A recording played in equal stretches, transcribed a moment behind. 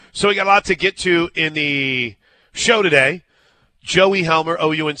So we got a lot to get to in the show today. Joey Helmer,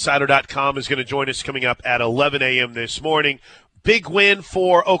 OUinsider.com, is going to join us coming up at 11 a.m. this morning. Big win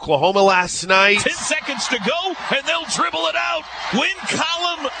for Oklahoma last night. 10 seconds to go, and they'll dribble it out. Win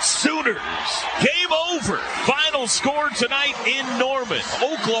column Sooners. Game over. Final score tonight in Norman.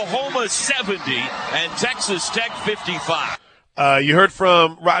 Oklahoma 70 and Texas Tech 55. You heard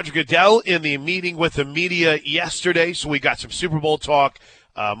from Roger Goodell in the meeting with the media yesterday, so we got some Super Bowl talk,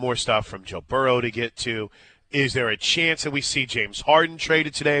 more stuff from Joe Burrow to get to. Is there a chance that we see James Harden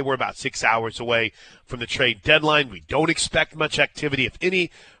traded today? We're about 6 hours away from the trade deadline. We don't expect much activity, if any,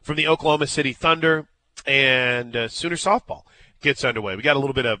 from the Oklahoma City Thunder, and Sooner softball gets underway. We got a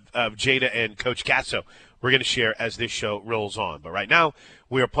little bit of Jada and Coach Casso we're going to share as this show rolls on. But right now,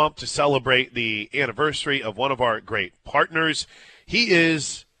 we are pumped to celebrate the anniversary of one of our great partners. He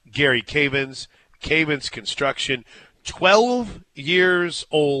is Gary Cavens, Cavens Construction, 12 years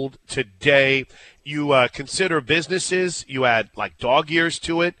old today. You consider businesses, you add like dog years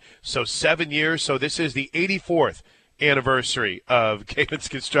to it, so 7 years. So this is the 84th anniversary of Cavens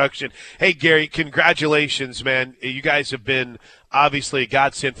Construction. Hey, Gary, congratulations, man. You guys have been obviously a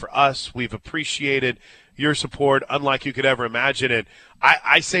godsend for us. We've appreciated your support unlike you could ever imagine it.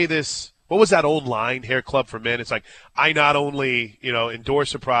 I say this, what was that old line, Hair Club for Men? It's like, I not only,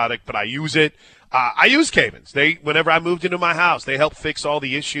 endorse a product, but I use it. I use Cavens. Whenever I moved into my house, they helped fix all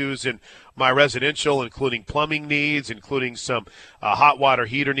the issues in my residential, including plumbing needs, including some hot water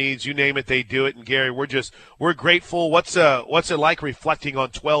heater needs. You name it, they do it. And Gary, we're grateful. What's it like reflecting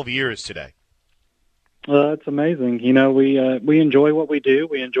on 12 years today? Well, it's amazing. We enjoy what we do.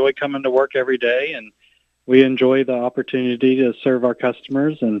 We enjoy coming to work every day, and we enjoy the opportunity to serve our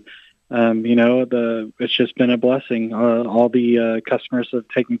customers. And it's just been a blessing. All the customers have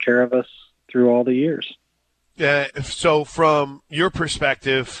taken care of us through all the years. So from your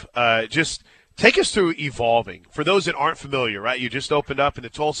perspective, just take us through evolving. For those that aren't familiar, right, you just opened up in the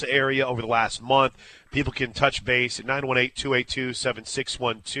Tulsa area over the last month. People can touch base at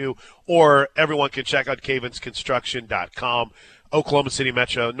 918-282-7612, or everyone can check out cavensconstruction.com. Oklahoma City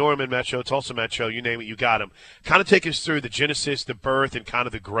Metro, Norman Metro, Tulsa Metro, you name it, you got them. Kind of take us through the genesis, the birth, and kind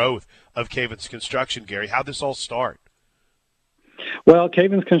of the growth of Cavens Construction, Gary. How'd this all start? Well,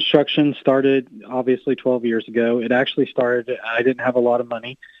 Cavens Construction started obviously 12 years ago. It actually started, I didn't have a lot of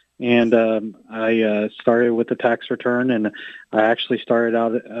money, and I started with the tax return, and I actually started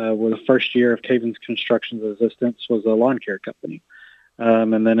out with the first year of Cavens Construction's existence was a lawn care company.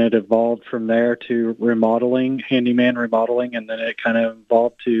 And then it evolved from there to remodeling, handyman remodeling, and then it kind of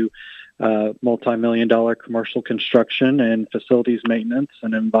evolved to multi-million-dollar commercial construction and facilities maintenance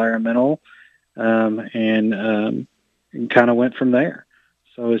and environmental, and kind of went from there.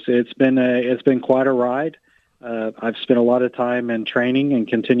 So it's been quite a ride. I've spent a lot of time in training and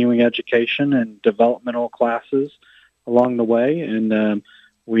continuing education and developmental classes along the way, and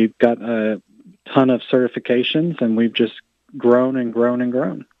we've got a ton of certifications, and we've just grown and grown and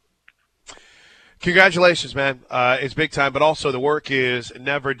grown. Congratulations, man. It's big time, but also the work is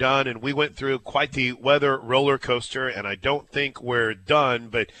never done, and we went through quite the weather roller coaster, and I don't think we're done,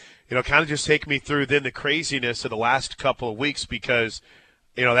 but kind of just take me through then the craziness of the last couple of weeks, because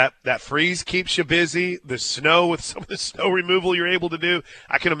that freeze keeps you busy. The snow, with some of the snow removal you're able to do,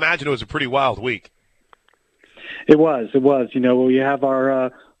 I can imagine it was a pretty wild week. It was. We have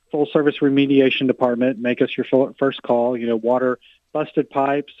our full-service remediation department make us your first call. Water, busted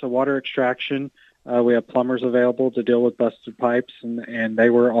pipes, water extraction. We have plumbers available to deal with busted pipes, and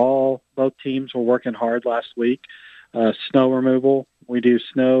both teams were working hard last week. Snow removal. We do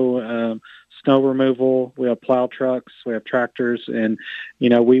snow removal. We have plow trucks. We have tractors, and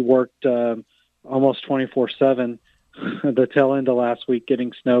we worked almost 24/7 the tail end of last week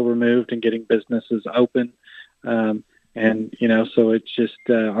getting snow removed and getting businesses open. So it's just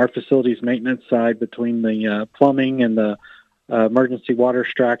our facilities maintenance side between the plumbing and the emergency water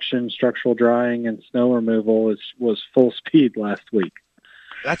extraction, structural drying, and snow removal was full speed last week.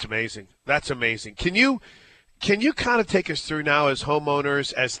 That's amazing. Can you kind of take us through now as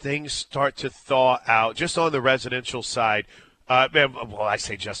homeowners, as things start to thaw out, just on the residential side? I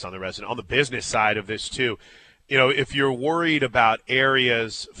say just on the business side of this too. If you're worried about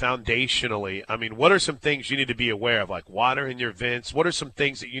areas foundationally, what are some things you need to be aware of, like water in your vents? What are some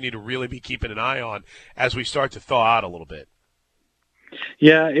things that you need to really be keeping an eye on as we start to thaw out a little bit?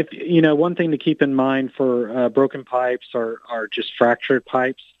 Yeah, one thing to keep in mind for broken pipes are just fractured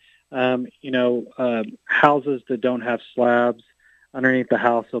pipes. Houses that don't have slabs underneath the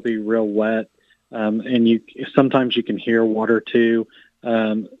house will be real wet, and sometimes you can hear water too.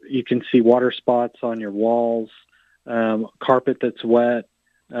 You can see water spots on your walls, carpet that's wet,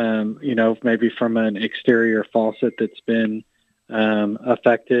 maybe from an exterior faucet that's been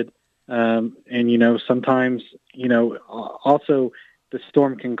affected. Sometimes, also the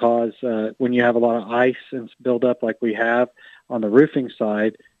storm can cause, when you have a lot of ice and build up like we have on the roofing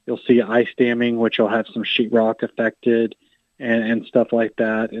side, you'll see ice damming, which will have some sheetrock affected and stuff like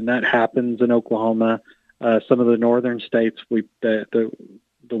that. And that happens in Oklahoma. Some of the northern states, the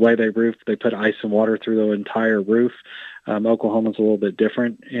way they roof, they put ice and water through the entire roof. Oklahoma's a little bit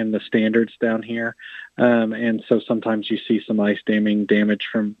different in the standards down here. And so sometimes you see some ice damming damage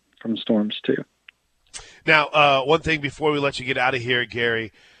from storms too. Now, one thing before we let you get out of here,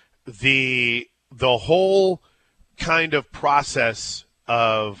 Gary, the whole kind of process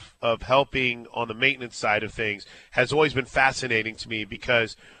of helping on the maintenance side of things has always been fascinating to me,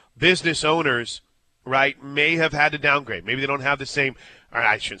 because business owners, right, may have had to downgrade. Maybe they don't have the same, or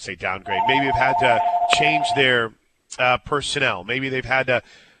I shouldn't say downgrade. Maybe they've had to change their personnel. Maybe they've had to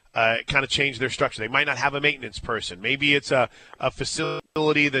kind of change their structure. They might not have a maintenance person. Maybe it's a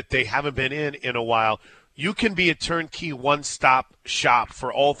facility that they haven't been in a while. You can be a turnkey one-stop shop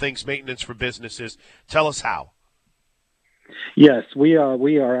for all things maintenance for businesses. Tell us how. Yes, we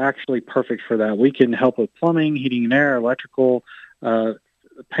are actually perfect for that. We can help with plumbing, heating and air, electrical,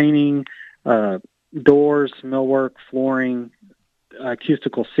 painting, doors, millwork, flooring,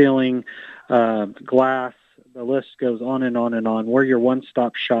 acoustical ceiling, glass. The list goes on and on and on. We're your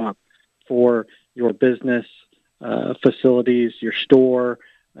one-stop shop for your business facilities, your store,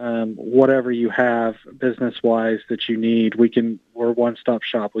 whatever you have business-wise that you need. We're a one-stop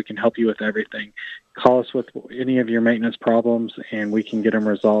shop. We can help you with everything. Call us with any of your maintenance problems, and we can get them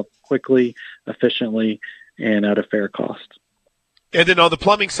resolved quickly, efficiently, and at a fair cost. And then on the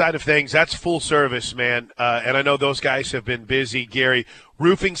plumbing side of things, that's full service, man. And I know those guys have been busy. Gary,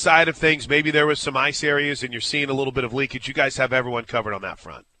 roofing side of things, maybe there was some ice areas and you're seeing a little bit of leakage. You guys have everyone covered on that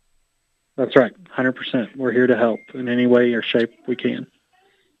front. That's right, 100%. We're here to help in any way or shape we can.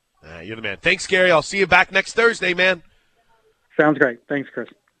 You're the man. Thanks, Gary. I'll see you back next Thursday, man. Sounds great. Thanks, Chris.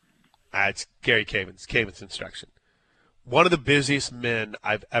 It's Gary Cavens, Cavens Instruction. One of the busiest men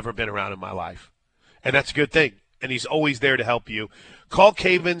I've ever been around in my life. And that's a good thing. And he's always there to help you. Call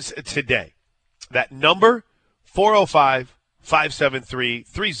Cavens today. That number,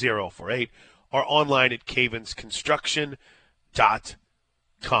 405-573-3048, or online at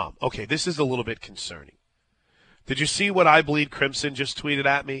cavensconstruction.com. Okay, this is a little bit concerning. Did you see what I Bleed Crimson just tweeted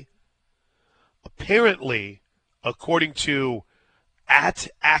at me? Apparently, according to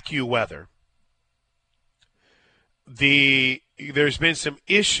 @AccuWeather, there's been some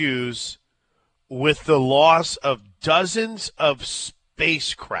issues with the loss of dozens of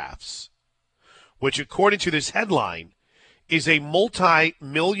spacecrafts, which, according to this headline, is a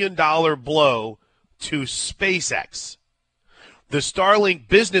multi-million-dollar blow to SpaceX. The Starlink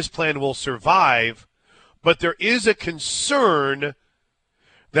business plan will survive, but there is a concern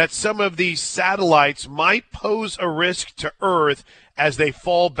that some of these satellites might pose a risk to Earth as they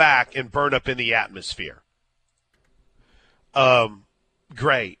fall back and burn up in the atmosphere.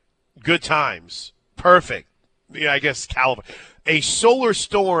 Great. Good times. Perfect. Yeah, I guess California. A solar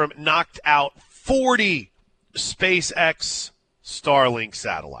storm knocked out 40 SpaceX Starlink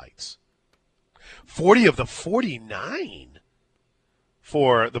satellites. 40 of the 49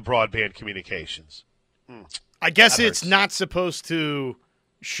 for the broadband communications. I guess it's not supposed to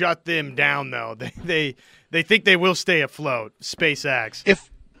shut them down, though. They think they will stay afloat, SpaceX.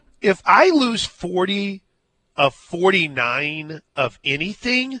 If I lose 40 of 49 of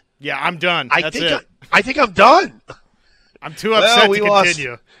anything, yeah, I'm done. I think I'm done. I'm too upset to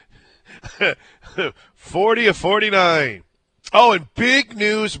continue. 40 of 49. Oh, and big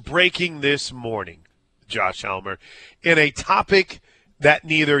news breaking this morning, Josh Helmer, in a topic that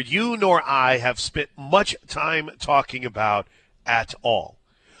neither you nor I have spent much time talking about at all.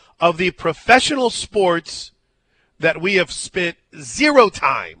 Of the professional sports that we have spent zero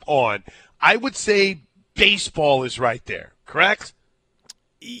time on, I would say baseball is right there, correct?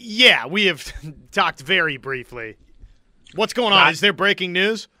 Yeah, we have talked very briefly. What's going on? Is there breaking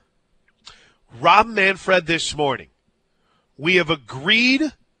news? Rob Manfred this morning. We have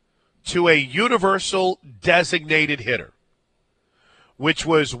agreed to a universal designated hitter, which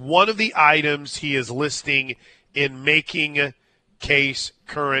was one of the items he is listing in making case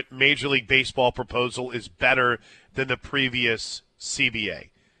current Major League Baseball proposal is better than the previous CBA.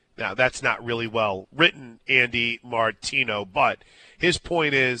 Now, that's not really well written, Andy Martino, but his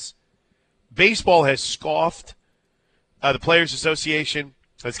point is baseball has scoffed. The Players Association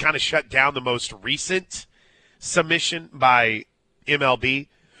has kind of shut down the most recent submission by MLB.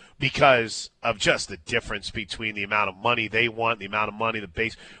 because of just the difference between the amount of money they want, the amount of money the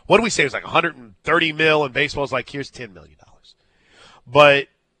base. What do we say? It was like 130 mil, and baseball's like, here's $10 million. But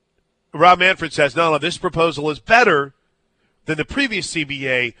Rob Manfred says, no, this proposal is better than the previous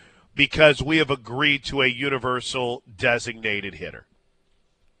CBA because we have agreed to a universal designated hitter.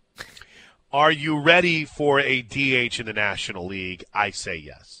 Are you ready for a DH in the National League? I say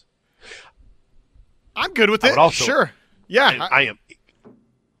yes. I'm good with it. Also, sure. Yeah. I am.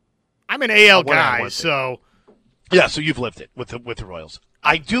 I'm an AL guy, so. Yeah, so you've lived it with the Royals.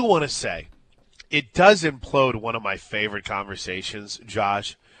 I do want to say it does implode one of my favorite conversations,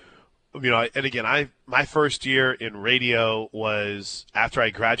 Josh. And again, my first year in radio was after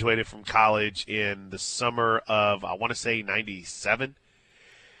I graduated from college in the summer of, I want to say, 97.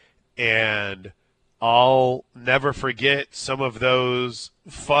 And I'll never forget some of those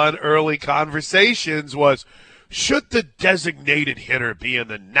fun early conversations was, should the designated hitter be in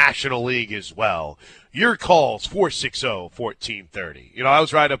the National League as well? Your calls, 460-1430. I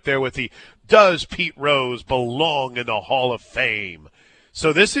was right up there with the, does Pete Rose belong in the Hall of Fame?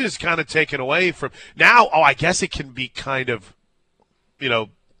 So this is kind of taken away from now. I guess it can be kind of,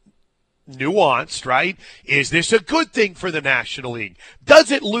 nuanced, right? Is this a good thing for the National League?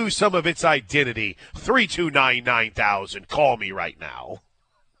 Does it lose some of its identity? 329-9000. Call me right now.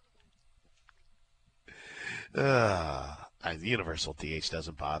 The universal DH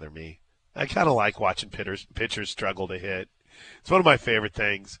doesn't bother me. I kind of like watching pitchers struggle to hit. It's one of my favorite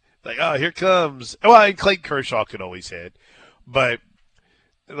things. Like, here comes. Well, Clayton Kershaw could always hit, but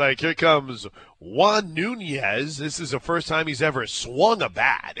here comes Juan Nunez. This is the first time he's ever swung a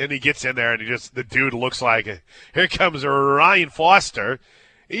bat, and he gets in there, and the dude looks like. Here comes Ryan Foster.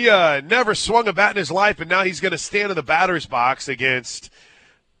 He never swung a bat in his life, and now he's going to stand in the batter's box against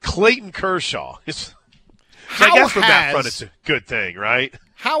Clayton Kershaw. So I guess from that front, it's a good thing, right?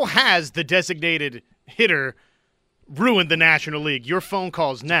 How has the designated hitter ruined the National League? Your phone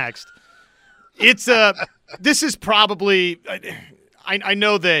call's next. It's this is probably. I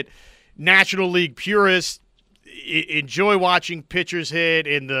know that National League purists enjoy watching pitchers hit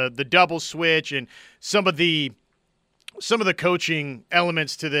and the double switch and some of the coaching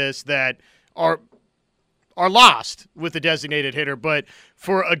elements to this that are lost with the designated hitter. But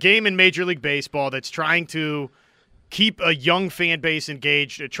for a game in Major League Baseball that's trying to keep a young fan base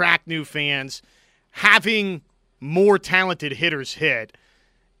engaged, attract new fans, having more talented hitters hit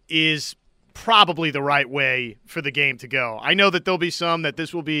is probably the right way for the game to go. I know that there'll be some that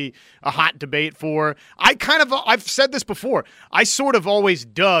this will be a hot debate for. I've said this before. I sort of always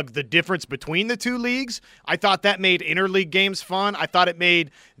dug the difference between the two leagues. I thought that made interleague games fun. I thought it made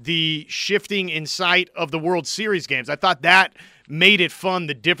the shifting in sight of the World Series games. I thought that made it fun,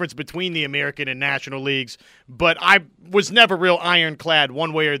 the difference between the American and National Leagues. But I was never real ironclad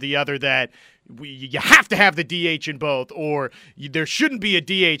one way or the other that you have to have the DH in both, or there shouldn't be a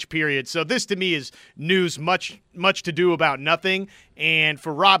DH period. So this to me is news much to do about nothing. And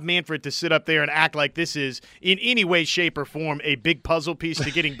for Rob Manfred to sit up there and act like this is in any way, shape, or form a big puzzle piece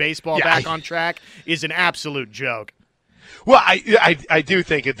to getting baseball back on track is an absolute joke. Well, I do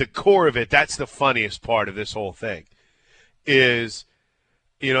think at the core of it, that's the funniest part of this whole thing is,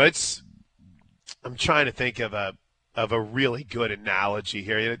 I'm trying to think of a really good analogy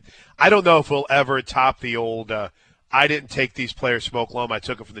here. I don't know if we'll ever top the old I didn't take these players smoke loam. I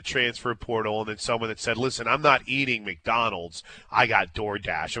took them from the transfer portal, and then someone that said, listen, I'm not eating McDonald's. I got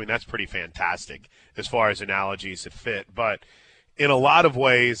DoorDash. I mean, that's pretty fantastic as far as analogies that fit. But in a lot of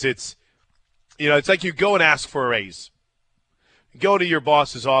ways, it's like you go and ask for a raise. You go to your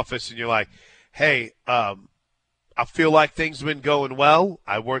boss's office, and you're like, hey, I feel like things have been going well.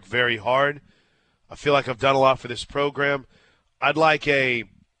 I work very hard. I feel like I've done a lot for this program. I'd like a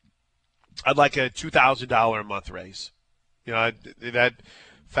 $2,000 a month raise. That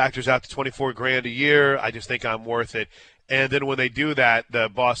factors out to $24,000 a year. I just think I'm worth it. And then when they do that, the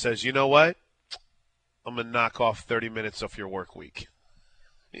boss says, you know what? I'm going to knock off 30 minutes off your work week.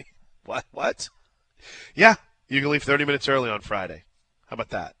 What? Yeah, you can leave 30 minutes early on Friday. How about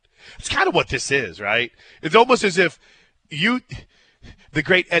that? It's kind of what this is, right? It's almost as if the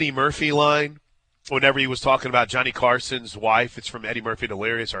great Eddie Murphy line, whenever he was talking about Johnny Carson's wife, it's from Eddie Murphy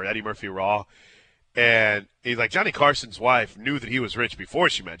Delirious or Eddie Murphy Raw. And he's like, Johnny Carson's wife knew that he was rich before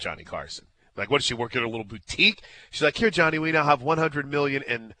she met Johnny Carson. Like, what does she work at a little boutique? She's like, here, Johnny, we now have $100 million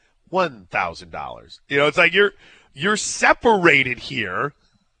and $1,000. It's like you're separated here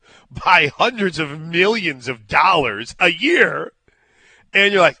by hundreds of millions of dollars a year.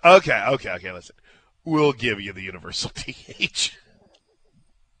 And you're like, okay, listen, we'll give you the universal DH.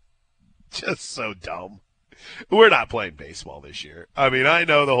 Just so dumb. we're not playing baseball this year. I mean, I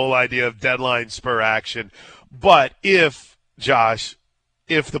know the whole idea of deadline spur action, but if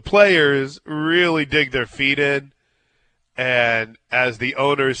the players really dig their feet in and as the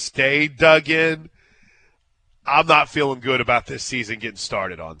owners stay dug in, I'm not feeling good about this season getting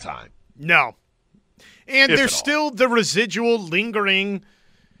started on time. No. And there's still the residual lingering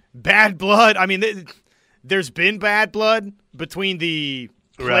bad blood. I mean, there's been bad blood between the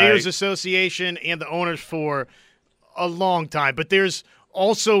Players Association and the owners for a long time, but there's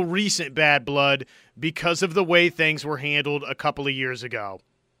also recent bad blood because of the way things were handled a couple of years ago.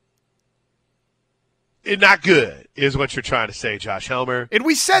 Not good is what you're trying to say, Josh Helmer. And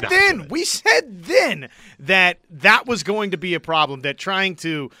we said then that was going to be a problem, that trying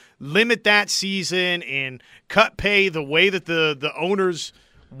to limit that season and cut pay the way that the owners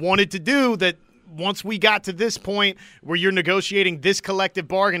wanted to do, that once we got to this point where you're negotiating this collective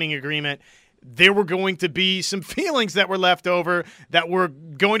bargaining agreement, there were going to be some feelings that were left over that were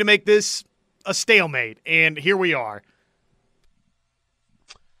going to make this a stalemate. And here we are.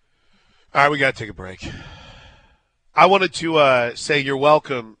 All right, we got to take a break. I wanted to say you're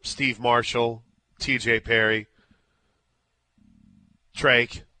welcome, Steve Marshall, TJ Perry,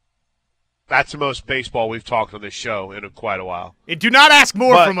 Drake. That's the most baseball we've talked on this show in quite a while. And do not ask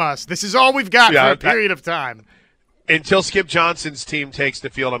more from us. This is all we've got for a period of time. Until Skip Johnson's team takes the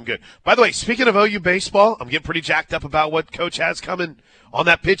field, I'm good. By the way, speaking of OU baseball, I'm getting pretty jacked up about what Coach has coming on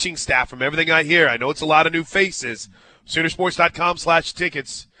that pitching staff from everything I hear. I know it's a lot of new faces.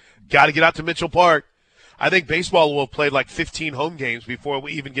 Soonersports.com/tickets. Got to get out to Mitchell Park. I think baseball will have played like 15 home games before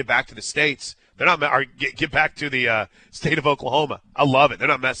we even get back to the States. They're not get back to the state of Oklahoma. I love it. They're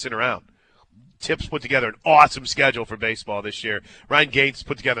not messing around. Tip's put together an awesome schedule for baseball this year. Ryan Gates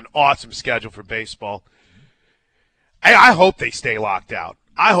put together an awesome schedule for baseball. I hope they stay locked out.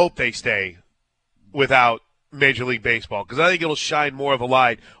 I hope they stay without Major League Baseball because I think it'll shine more of a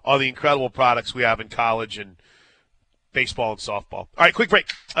light on the incredible products we have in college and baseball and softball. All right, quick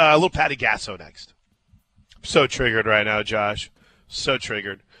break. A little Patty Gasso next. I'm so triggered right now, Josh. So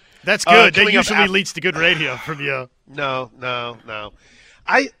triggered. That's good. That usually leads to good radio from you. No.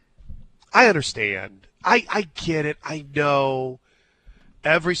 I understand. I get it. I know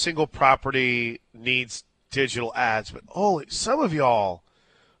every single property needs digital ads, but some of y'all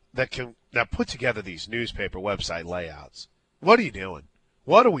that put together these newspaper website layouts, what are you doing?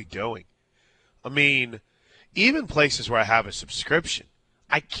 What are we doing? I mean, even places where I have a subscription,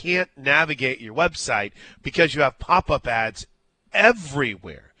 I can't navigate your website because you have pop-up ads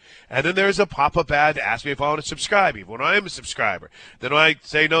everywhere. And then there's a pop-up ad to ask me if I want to subscribe, even when I am a subscriber. Then I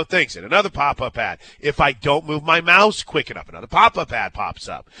say no thanks, and another pop-up ad. If I don't move my mouse quick enough, another pop-up ad pops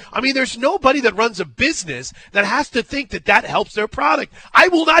up. I mean, there's nobody that runs a business that has to think that helps their product. I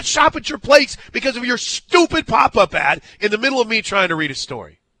will not shop at your place because of your stupid pop-up ad in the middle of me trying to read a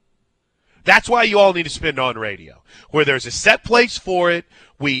story. That's why you all need to spend on radio, where there's a set place for it.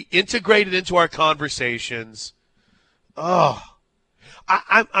 We integrate it into our conversations.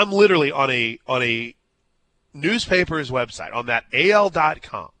 I'm literally on a newspaper's website, on that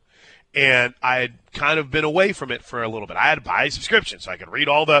AL.com, and I had kind of been away from it for a little bit. I had to buy a subscription so I could read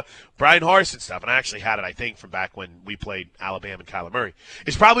all the Brian Harsin stuff, and I actually had it, I think, from back when we played Alabama and Kyler Murray.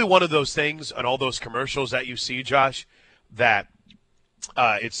 It's probably one of those things on all those commercials that you see, Josh, that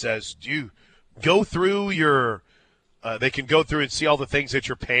it says, do you go through your they can go through and see all the things that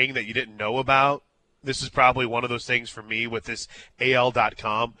you're paying that you didn't know about. This is probably one of those things for me with this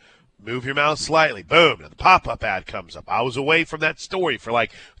AL.com. Move your mouse slightly. Boom. And the pop-up ad comes up. I was away from that story for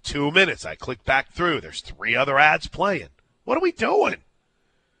like 2 minutes. I click back through. There's 3 other ads playing. What are we doing?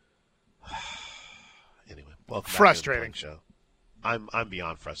 Anyway, welcome frustrating back to the show. I'm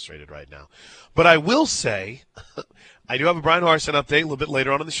beyond frustrated right now. But I will say, I do have a Brian Harsin update a little bit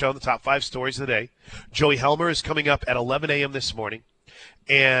later on in the show, the top 5 stories of the day. Joey Helmer is coming up at 11 a.m. this morning.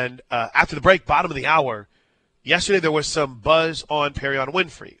 And after the break, bottom of the hour, yesterday there was some buzz on Perion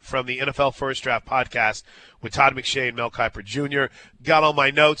Winfrey from the NFL First Draft podcast with Todd McShay and Mel Kiper Jr. Got all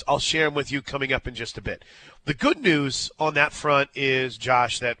my notes. I'll share them with you coming up in just a bit. The good news on that front is,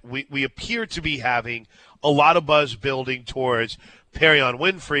 Josh, that we appear to be having a lot of buzz building towards Perion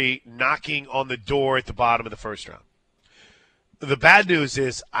Winfrey knocking on the door at the bottom of the first round. The bad news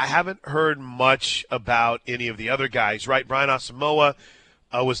is I haven't heard much about any of the other guys, right? Brian Asamoah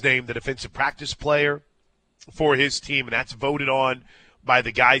was named the defensive practice player for his team, and that's voted on by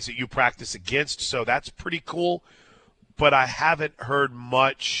the guys that you practice against, so that's pretty cool. But I haven't heard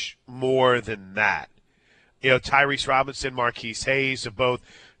much more than that. Tyrese Robinson, Marquise Hayes have both,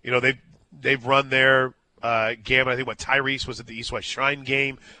 they've run their gamut. I think Tyrese was at the East-West Shrine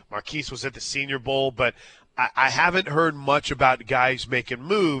game. Marquise was at the Senior Bowl, but I haven't heard much about guys making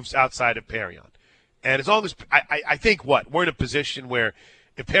moves outside of Perrion. And as long as I think we're in a position where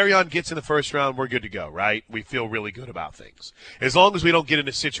if Perrion gets in the first round, we're good to go, right? We feel really good about things. As long as we don't get in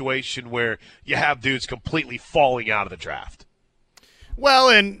a situation where you have dudes completely falling out of the draft. Well,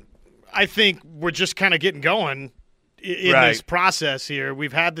 and I think we're just kind of getting going in this process here.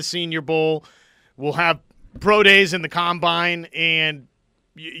 We've had the Senior Bowl. We'll have pro days in the Combine, and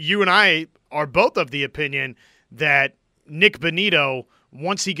you and I are both of the opinion that Nick Bonitto,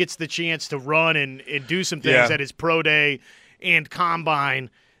 once he gets the chance to run and do some things at his pro day and Combine,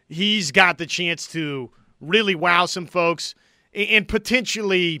 he's got the chance to really wow some folks and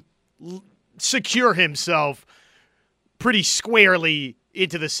potentially secure himself pretty squarely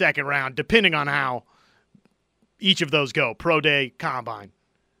into the second round, depending on how each of those go, pro day, Combine.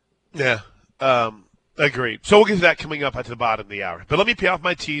 Yeah, agreed. So we'll get to that coming up at the bottom of the hour. But let me pay off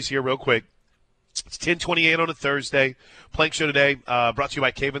my tees here real quick. It's 10:28 on a Thursday. Plank Show today brought to you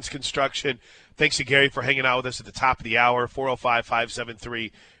by Cavens Construction. Thanks to Gary for hanging out with us at the top of the hour.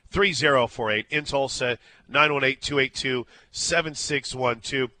 405-573-3048. In Tulsa,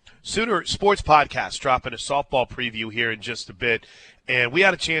 918-282-7612. Sooner Sports Podcast dropping a softball preview here in just a bit. And we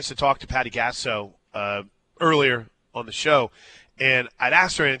had a chance to talk to Patty Gasso earlier on the show. And I'd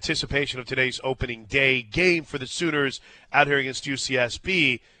asked her in anticipation of today's opening day game for the Sooners out here against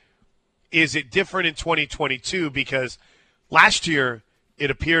UCSB, is it different in 2022? Because last year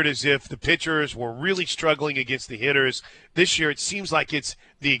it appeared as if the pitchers were really struggling against the hitters. This year it seems like it's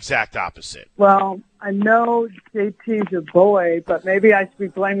the exact opposite. Well, I know JT's your boy, but maybe I should be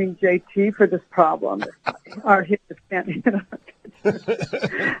blaming JT for this problem. Our hitters can't hit our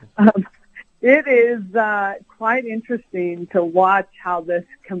pitchers. It is quite interesting to watch how this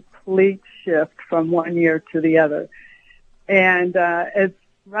complete shift from one year to the other. And it's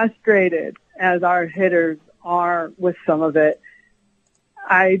frustrated as our hitters are with some of it.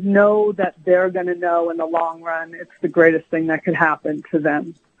 I know that they're going to know in the long run it's the greatest thing that could happen to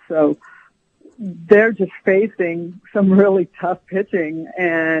them. So they're just facing some really tough pitching,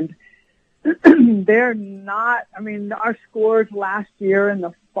 and they're not, I mean, our scores last year in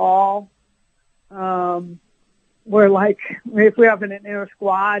the fall were like, if we have an inner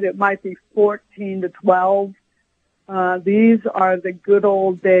squad, it might be 14-12. These are the good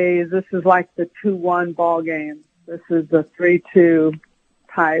old days. This is like the 2-1 ball game. This is the 3-2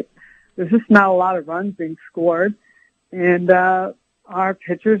 type. There's just not a lot of runs being scored, and our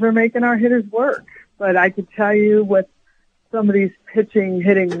pitchers are making our hitters work. But I could tell you with some of these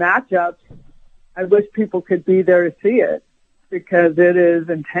pitching-hitting matchups, I wish people could be there to see it because it is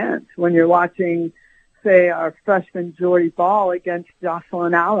intense. When you're watching, say, our freshman Jordy Ball against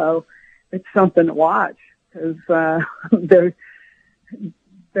Jocelyn Allo, it's something to watch. Because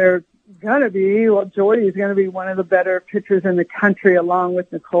they're going to be, well, Jordy is going to be one of the better pitchers in the country along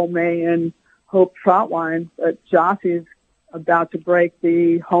with Nicole May and Hope Trotwine. But Jossie's about to break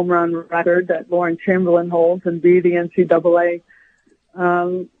the home run record that Lauren Chamberlain holds and be the NCAA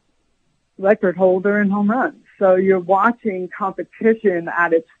record holder in home runs. So you're watching competition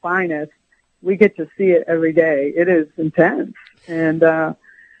at its finest. We get to see it every day. It is intense. And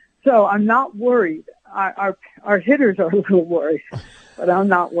so I'm not worried. Our hitters are a little worried, but I'm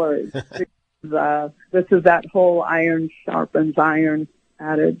not worried. This is that whole iron sharpens iron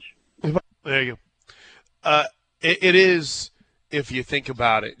adage. There you go. It is, if you think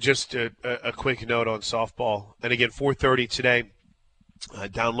about it, just a quick note on softball. And again, 4:30 today.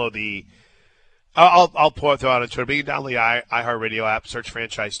 Download the. I'll throw it on Twitter. But you can download the iHeartRadio app, search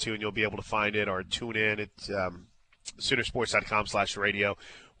Franchise 2, and you'll be able to find it, or tune in at Soonersports.com/radio.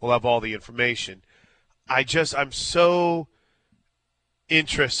 We'll have all the information. I'm so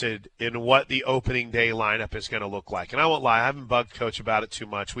interested in what the opening day lineup is going to look like. And I won't lie, I haven't bugged Coach about it too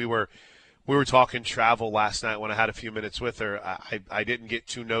much. We were talking travel last night when I had a few minutes with her. I didn't get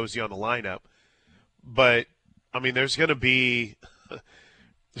too nosy on the lineup. But, I mean, there's going to be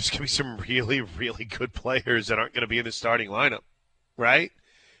some really, really good players that aren't going to be in the starting lineup, right?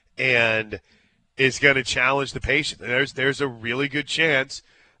 And it's going to challenge the patient. There's a really good chance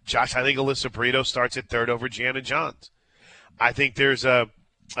 – Josh, I think Alyssa Brito starts at third over Jana Johns. I think there's a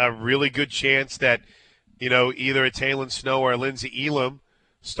really good chance that, either a Taylon Snow or a Lindsey Elam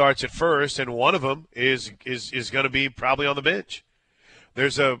starts at first, and one of them is going to be probably on the bench.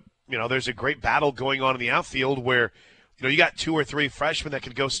 There's a great battle going on in the outfield where, you got 2 or 3 freshmen that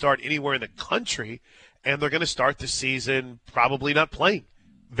could go start anywhere in the country, and they're going to start the season probably not playing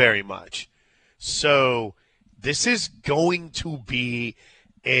very much. So this is going to be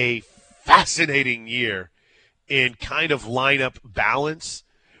a fascinating year in kind of lineup balance.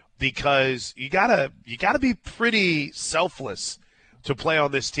 because you gotta be pretty selfless to play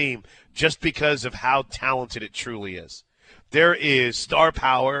on this team just because of how talented it truly is. There is star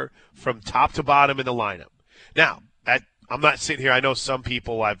power from top to bottom in the lineup. Now, I'm not sitting here. I know some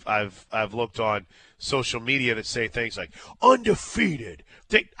people I've looked on social media that say things like undefeated.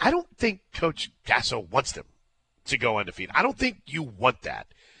 I don't think Coach Gasso wants them to go undefeated. I don't think you want that.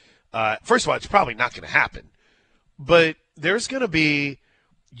 First of all, it's probably not going to happen. But there's going to be –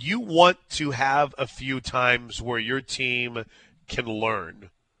 you want to have a few times where your team can learn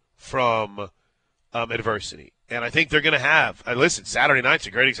from adversity. And I think they're going to have – listen, Saturday night's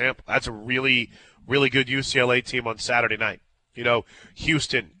a great example. That's a really, really good UCLA team on Saturday night. You know,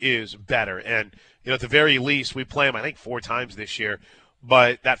 Houston is better. And, you know, at the very least, we play them, I think, 4 times this year.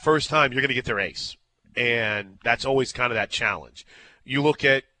 But that first time, you're going to get their ace. And that's always kind of that challenge. You look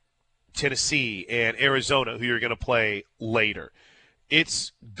at Tennessee and Arizona, who you're going to play later.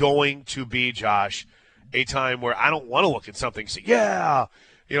 It's going to be, Josh, a time where I don't want to look at something and say, yeah,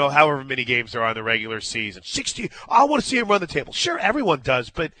 you know, however many games there are in the regular season. 60, I want to see him run the table. Sure, everyone does,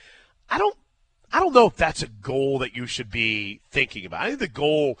 but I don't know if that's a goal that you should be thinking about. I think the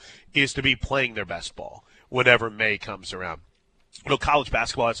goal is to be playing their best ball whenever May comes around. You know, college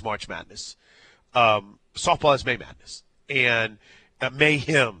basketball has March Madness. Softball has May Madness. And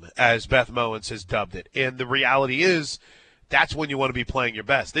mayhem, as Beth Mowins has dubbed it. And the reality is that's when you want to be playing your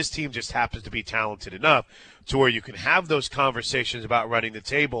best. This team just happens to be talented enough to where you can have those conversations about running the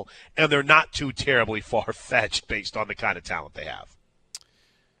table, and they're not too terribly far-fetched based on the kind of talent they have.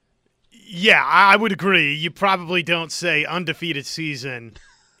 Yeah, I would agree. You probably don't say undefeated season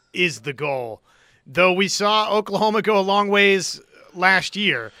is the goal. Though we saw Oklahoma go a long ways last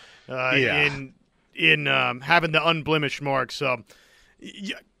year in having the unblemished mark. So,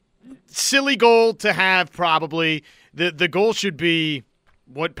 silly goal to have probably. The goal should be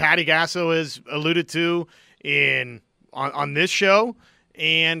what Patty Gasso has alluded to on this show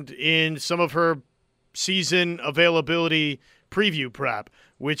and in some of her season availability preview prep,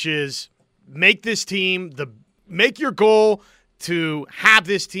 which is make your goal to have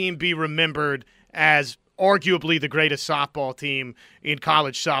this team be remembered as arguably the greatest softball team in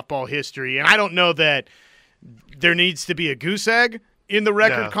college softball history. And I don't know that there needs to be a goose egg in the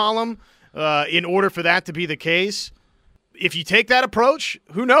record column in order for that to be the case. If you take that approach,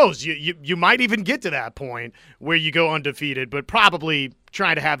 who knows? You might even get to that point where you go undefeated, but probably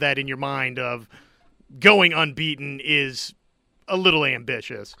trying to have that in your mind of going unbeaten is a little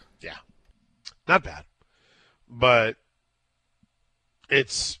ambitious. Yeah. Not bad. But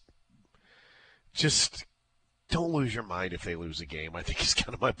it's just don't lose your mind if they lose a game. I think is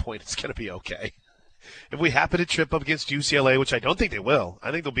kind of my point. It's going to be okay. If we happen to trip up against UCLA, which I don't think they will,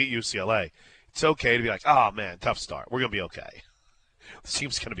 I think they'll beat UCLA. It's okay to be like, oh, man, tough start. We're going to be okay. The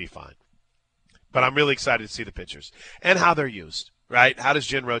team's going to be fine. But I'm really excited to see the pitchers and how they're used, right? How does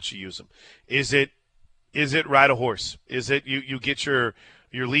Jen Rocha use them? Is it ride a horse? Is it you get your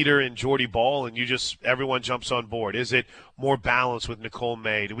leader in Jordy Ball and everyone jumps on board? Is it more balanced with Nicole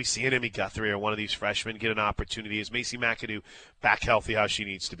May? Do we see an Emmy Guthrie or one of these freshmen get an opportunity? Is Macy McAdoo back healthy how she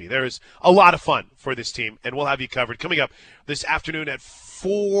needs to be? There is a lot of fun for this team, and we'll have you covered coming up this afternoon at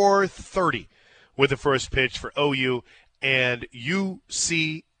 4:30 with the first pitch for OU and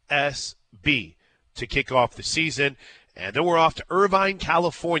UCSB to kick off the season. And then we're off to Irvine,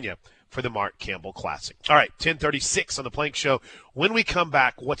 California for the Mark Campbell Classic. All right, 10:36 on the Plank Show. When we come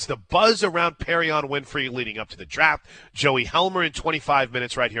back, what's the buzz around Perion Winfrey leading up to the draft? Joey Helmer in 25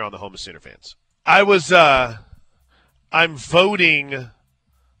 minutes right here on the Home of Sooner Fans. I'm voting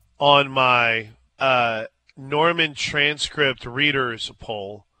on my Norman transcript readers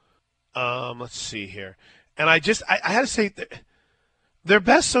poll. Let's see here. And I had to say, their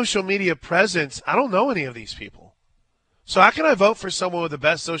best social media presence, I don't know any of these people. So how can I vote for someone with the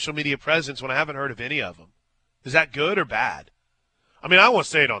best social media presence when I haven't heard of any of them? Is that good or bad? I mean, I won't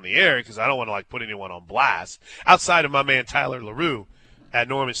say it on the air because I don't want to put anyone on blast outside of my man Tyler LaRue at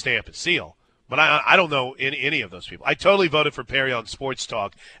Norman Stamp and Seal. But I don't know any of those people. I totally voted for Perry on Sports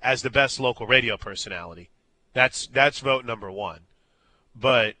Talk as the best local radio personality. That's vote number one.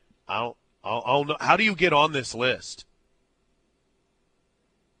 But I'll know. How do you get on this list?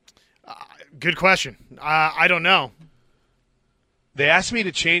 Good question. I don't know. They asked me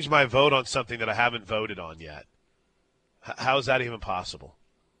to change my vote on something that I haven't voted on yet. How is that even possible?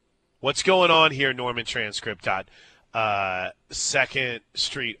 What's going on here, Norman Transcript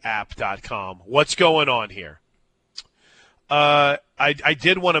secondstreetapp.com? What's going on here? I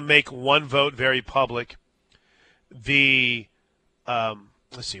did want to make one vote very public. The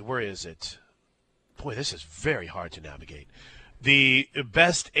let's see, where is it? Boy, this is very hard to navigate. The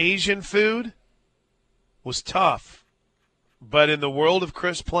best Asian food was tough, but in the world of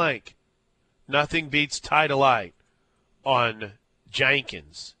Chris Plank, nothing beats Tie Delight on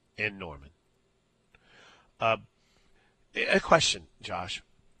Jenkins in Norman. A question, Josh.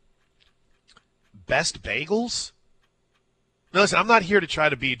 Best bagels? Now, listen, I'm not here to try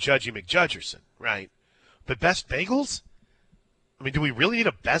to be Judgy McJudgerson, right? But best bagels? I mean, do we really need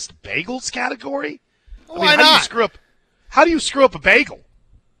a best bagels category? Why not? How do you screw up a bagel?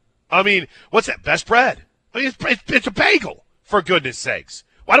 I mean, what's that? Best bread? I mean, it's a bagel, for goodness sakes.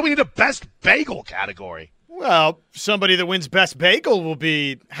 Why do we need a best bagel category? Well, somebody that wins best bagel will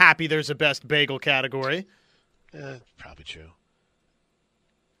be happy there's a best bagel category. Probably true.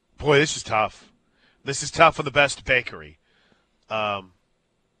 Boy, this is tough. This is tough on the best bakery. And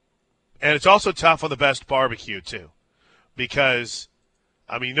it's also tough on the best barbecue, too. Because,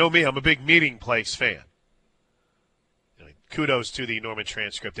 I mean, you know me, I'm a big Meeting Place fan. Kudos to the Norman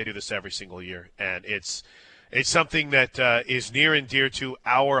Transcript. They do this every single year. And it's something that is near and dear to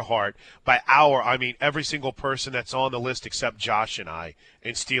our heart. By our, I mean every single person that's on the list except Josh and I,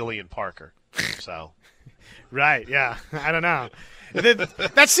 and Steely and Parker. So... Right, yeah. I don't know.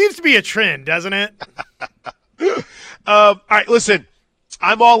 That seems to be a trend, doesn't it? All right, listen.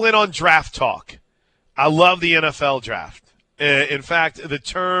 I'm all in on draft talk. I love the NFL draft. In fact, the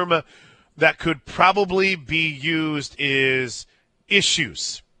term that could probably be used is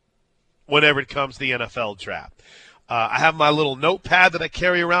issues whenever it comes to the NFL draft. I have my little notepad that I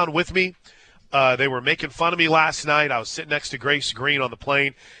carry around with me. They were making fun of me last night. I was sitting next to Grace Green on the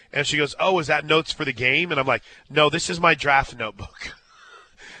plane, and she goes, "Oh, is that notes for the game?" And I'm like, "No, this is my draft notebook."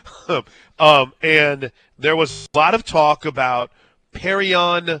 And there was a lot of talk about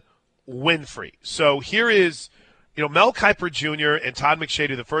Perion Winfrey. So here is, Mel Kiper Jr. and Todd McShay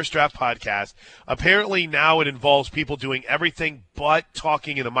do the First Draft podcast. Apparently now it involves people doing everything but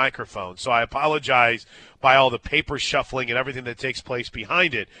talking in the microphone. So I apologize by all the paper shuffling and everything that takes place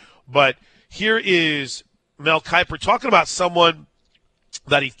behind it. But here is Mel Kiper talking about someone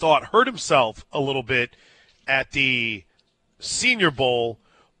that he thought hurt himself a little bit at the Senior Bowl,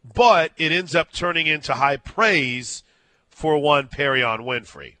 but it ends up turning into high praise for one Perion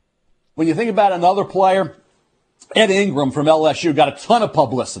Winfrey. When you think about another player, Ed Ingram from LSU got a ton of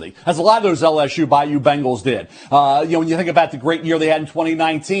publicity, as a lot of those LSU Bayou Bengals did. When you think about the great year they had in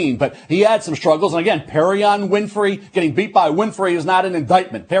 2019, but he had some struggles. And again, Perion Winfrey, getting beat by Winfrey is not an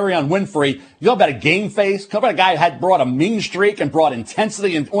indictment. Perion Winfrey, you know about a game face, talk about a guy who had brought a mean streak and brought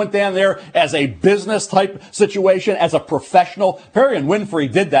intensity and went down there as a business type situation, as a professional. Perion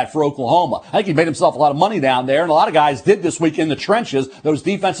Winfrey did that for Oklahoma. I think he made himself a lot of money down there, and a lot of guys did this week in the trenches. Those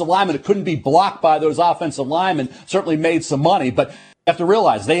defensive linemen that couldn't be blocked by those offensive linemen certainly made some money, but you have to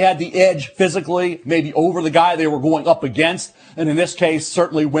realize they had the edge physically, maybe over the guy they were going up against. And in this case,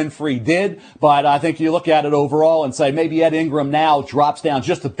 certainly Winfrey did. But I think you look at it overall and say maybe Ed Ingram now drops down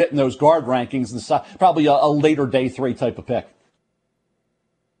just a bit in those guard rankings and probably a later day 3 type of pick.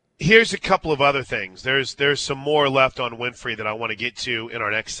 Here's a couple of other things. There's some more left on Winfrey that I want to get to in our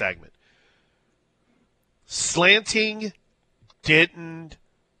next segment. Slanting didn't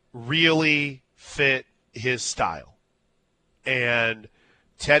really fit his style. And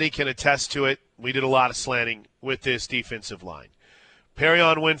Teddy can attest to it. We did a lot of slanting with this defensive line.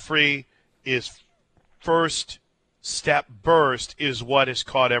 Perion Winfrey is first step burst is what has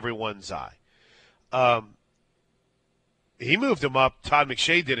caught everyone's eye. He moved him up, Todd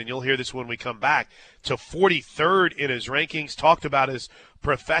McShay did, and you'll hear this when we come back, to 43rd in his rankings, talked about his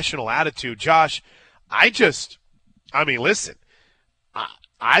professional attitude. Josh, listen,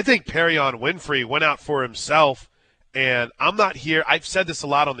 I think Perion Winfrey went out for himself. And I'm not here. I've said this a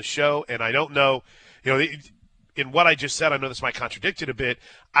lot on the show, and I don't know, in what I just said, I know this might contradict it a bit.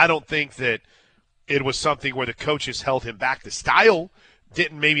 I don't think that it was something where the coaches held him back. The style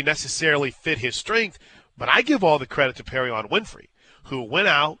didn't maybe necessarily fit his strength, but I give all the credit to Perion Winfrey, who went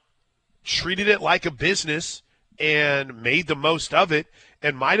out, treated it like a business, and made the most of it,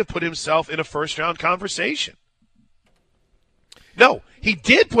 and might have put himself in a first-round conversation. No, he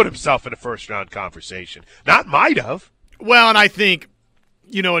did put himself in a first-round conversation. Not might have. Well, and I think,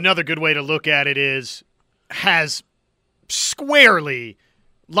 another good way to look at it is has squarely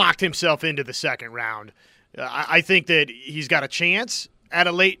locked himself into the second round. I think that he's got a chance at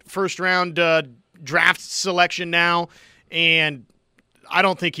a late first-round draft selection now, and I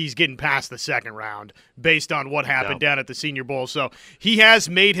don't think he's getting past the second round based on what happened down at the Senior Bowl. So he has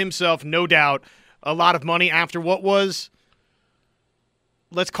made himself, no doubt, a lot of money after what was –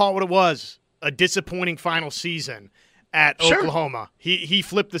 let's call it what it was, a disappointing final season at Oklahoma. He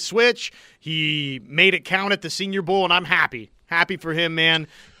flipped the switch. He made it count at the Senior Bowl, and I'm happy happy for him, man,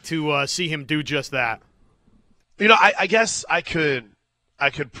 to see him do just that. You know, I guess I could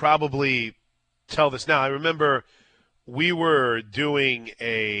probably tell this now. I remember we were doing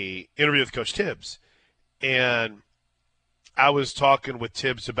a interview with Coach Tibbs, and I was talking with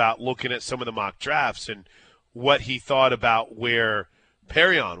Tibbs about looking at some of the mock drafts and what he thought about where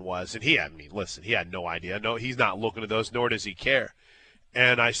Perrion was. And he had no idea. No, he's not looking at those, nor does he care.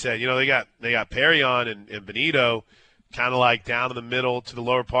 And I said, they got Perrion and Benito kind of like down in the middle to the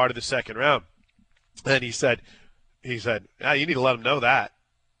lower part of the second round. And he said, you need to let him know that.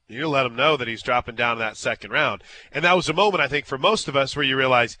 You need to let him know that he's dropping down in that second round. And that was a moment, I think, for most of us where you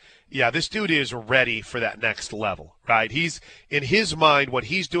realize, this dude is ready for that next level, right? He's, in his mind, what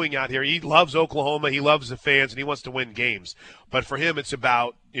he's doing out here, he loves Oklahoma, he loves the fans, and he wants to win games. But for him, it's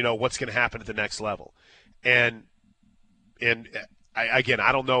about, what's going to happen at the next level. And I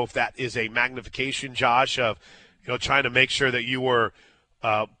don't know if that is a magnification, Josh, of, trying to make sure that you were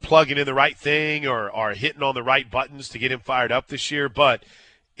plugging in the right thing or hitting on the right buttons to get him fired up this year. But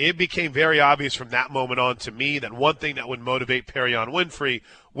it became very obvious from that moment on to me that one thing that would motivate Perrion Winfrey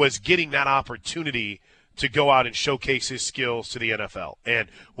was getting that opportunity to go out and showcase his skills to the NFL. And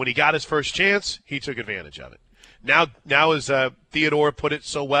when he got his first chance, he took advantage of it. Now as Theodore put it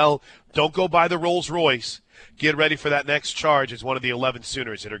so well, don't go by the Rolls Royce. Get ready for that next charge as one of the 11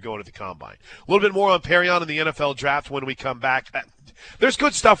 Sooners that are going to the Combine. A little bit more on Perrion in the NFL draft when we come back. There's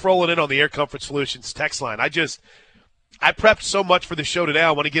good stuff rolling in on the Air Comfort Solutions text line. I prepped so much for the show today,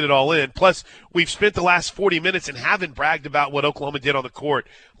 I want to get it all in. Plus, we've spent the last 40 minutes and haven't bragged about what Oklahoma did on the court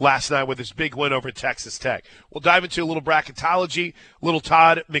last night with this big win over Texas Tech. We'll dive into a little bracketology, little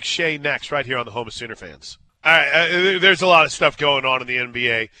Todd McShay next right here on the Home of Sooner Fans. All right, there's a lot of stuff going on in the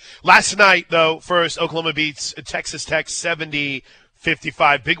NBA. Last night, though, first, Oklahoma beats Texas Tech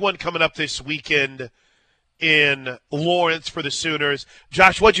 70-55. Big one coming up this weekend in Lawrence for the Sooners.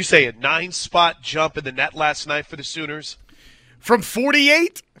 Josh, what'd you say, a 9-spot jump in the net last night for the Sooners? From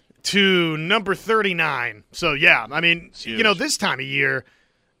 48 to number 39. So, yeah, I mean, this time of year,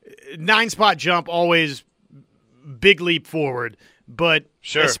 9-spot jump, always big leap forward. But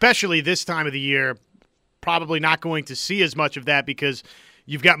sure, especially this time of the year, probably not going to see as much of that because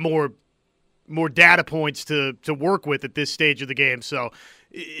you've got more data points to work with at this stage of the game. So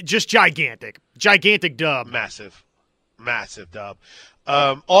just gigantic dub. Massive dub.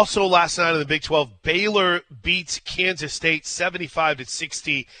 Also last night in the Big 12, Baylor beats Kansas State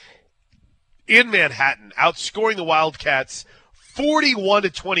 75-60 in Manhattan, outscoring the Wildcats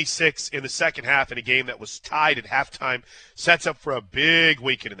 41-26 in the second half in a game that was tied at halftime. Sets up for a big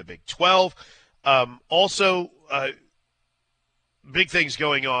weekend in the Big 12. Big things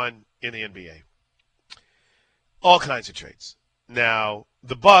going on in the NBA. All kinds of trades. Now,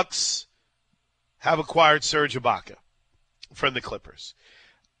 the Bucks have acquired Serge Ibaka from the Clippers.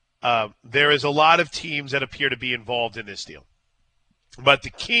 There is a lot of teams that appear to be involved in this deal. But the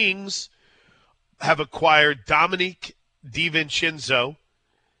Kings have acquired Dominique DiVincenzo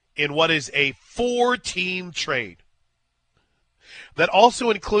in what is a 4-team trade. That also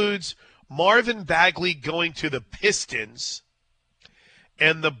includes Marvin Bagley going to the Pistons,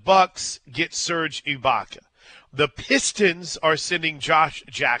 and the Bucks get Serge Ibaka. The Pistons are sending Josh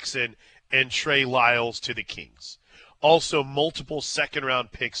Jackson and Trey Lyles to the Kings. Also, multiple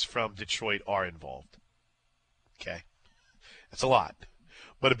second-round picks from Detroit are involved. Okay. That's a lot.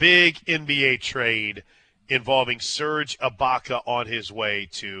 But a big NBA trade involving Serge Ibaka on his way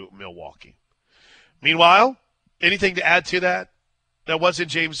to Milwaukee. Meanwhile, anything to add to that? That wasn't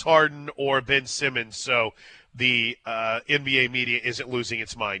James Harden or Ben Simmons, so the NBA media isn't losing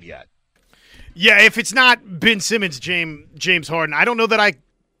its mind yet. Yeah, if it's not Ben Simmons, James Harden, I don't know that I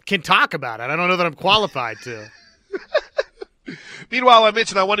can talk about it. I don't know that I'm qualified to. Meanwhile, I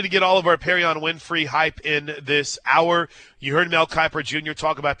mentioned I wanted to get all of our Perrion Winfrey hype in this hour. You heard Mel Kiper Jr.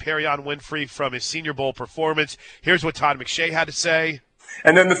 talk about Perrion Winfrey from his Senior Bowl performance. Here's what Todd McShay had to say.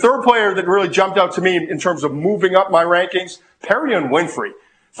 And then the third player that really jumped out to me in terms of moving up my rankings, Perrion Winfrey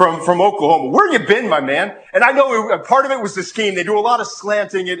from Oklahoma. Where you been, my man? And I know part of it was the scheme. They do a lot of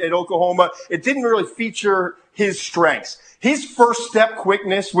slanting at Oklahoma. It didn't really feature his strengths. His first step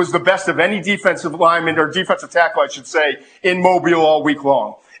quickness was the best of any defensive lineman, or defensive tackle, I should say, in Mobile all week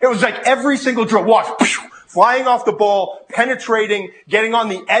long. It was like every single drill. Watch. Flying off the ball, penetrating, getting on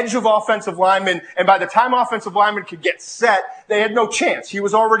the edge of offensive linemen, and by the time offensive linemen could get set, they had no chance. He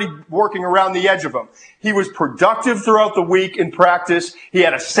was already working around the edge of them. He was productive throughout the week in practice. He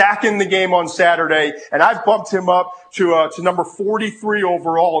had a sack in the game on Saturday, and I've bumped him up to number 43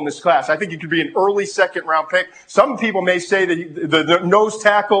 overall in this class. I think he could be an early second-round pick. Some people may say that the nose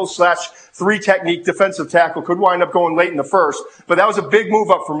tackle / three-technique defensive tackle could wind up going late in the first, but that was a big move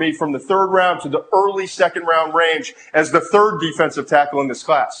up for me from the third round to the early second-round range as the third defensive tackle in this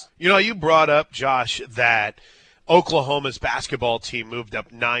class. You know, you brought up, Josh, that Oklahoma's basketball team moved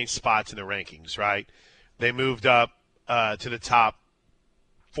up 9 spots in the rankings, right? They moved up to the top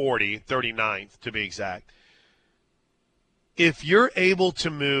 40, 39th to be exact. If you're able to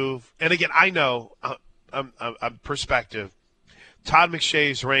move, and again, I know I'm perspective, Todd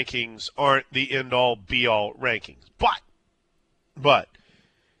McShay's rankings aren't the end-all, be-all rankings. But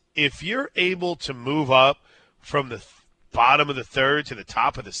if you're able to move up from the bottom of the third to the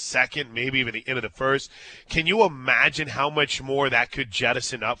top of the second, maybe even the end of the first, can you imagine how much more that could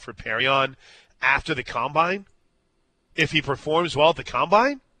jettison up for Perrion after the Combine? If he performs well at the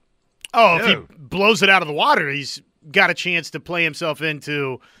Combine? Oh, if he blows it out of the water, he's got a chance to play himself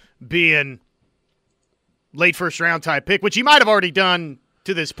into being late first-round type pick, which he might have already done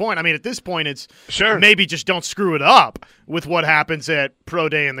to this point. I mean, at this point, it's maybe just don't screw it up with what happens at Pro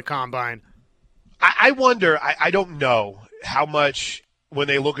Day and the Combine. I wonder, I don't know how much when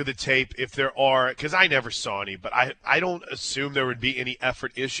they look at the tape, if there are, because I never saw any, but I don't assume there would be any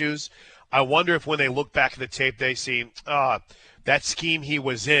effort issues. I wonder if when they look back at the tape, they see, that scheme he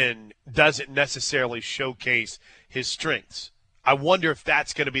was in doesn't necessarily showcase his strengths. I wonder if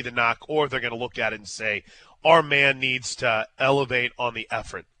that's going to be the knock, or if they're going to look at it and say, our man needs to elevate on the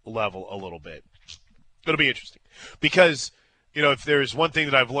effort level a little bit. It'll be interesting. Because, you know, if there's one thing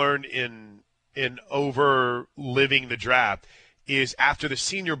that I've learned in over living the draft is after the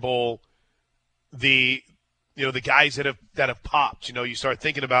Senior Bowl, the guys that have popped, you start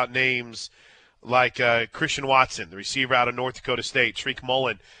thinking about names like Christian Watson, the receiver out of North Dakota State, Tariq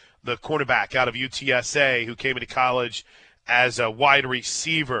Mullen, the cornerback out of UTSA who came into college as a wide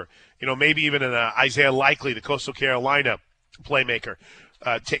receiver, maybe even Isaiah Likely, the Coastal Carolina playmaker,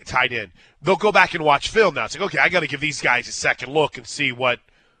 tight end. They'll go back and watch film now. It's like, okay, I got to give these guys a second look and see what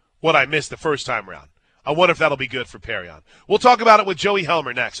I missed the first time around. I wonder if that'll be good for Perrion. We'll talk about it with Joey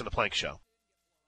Helmer next on The Plank Show.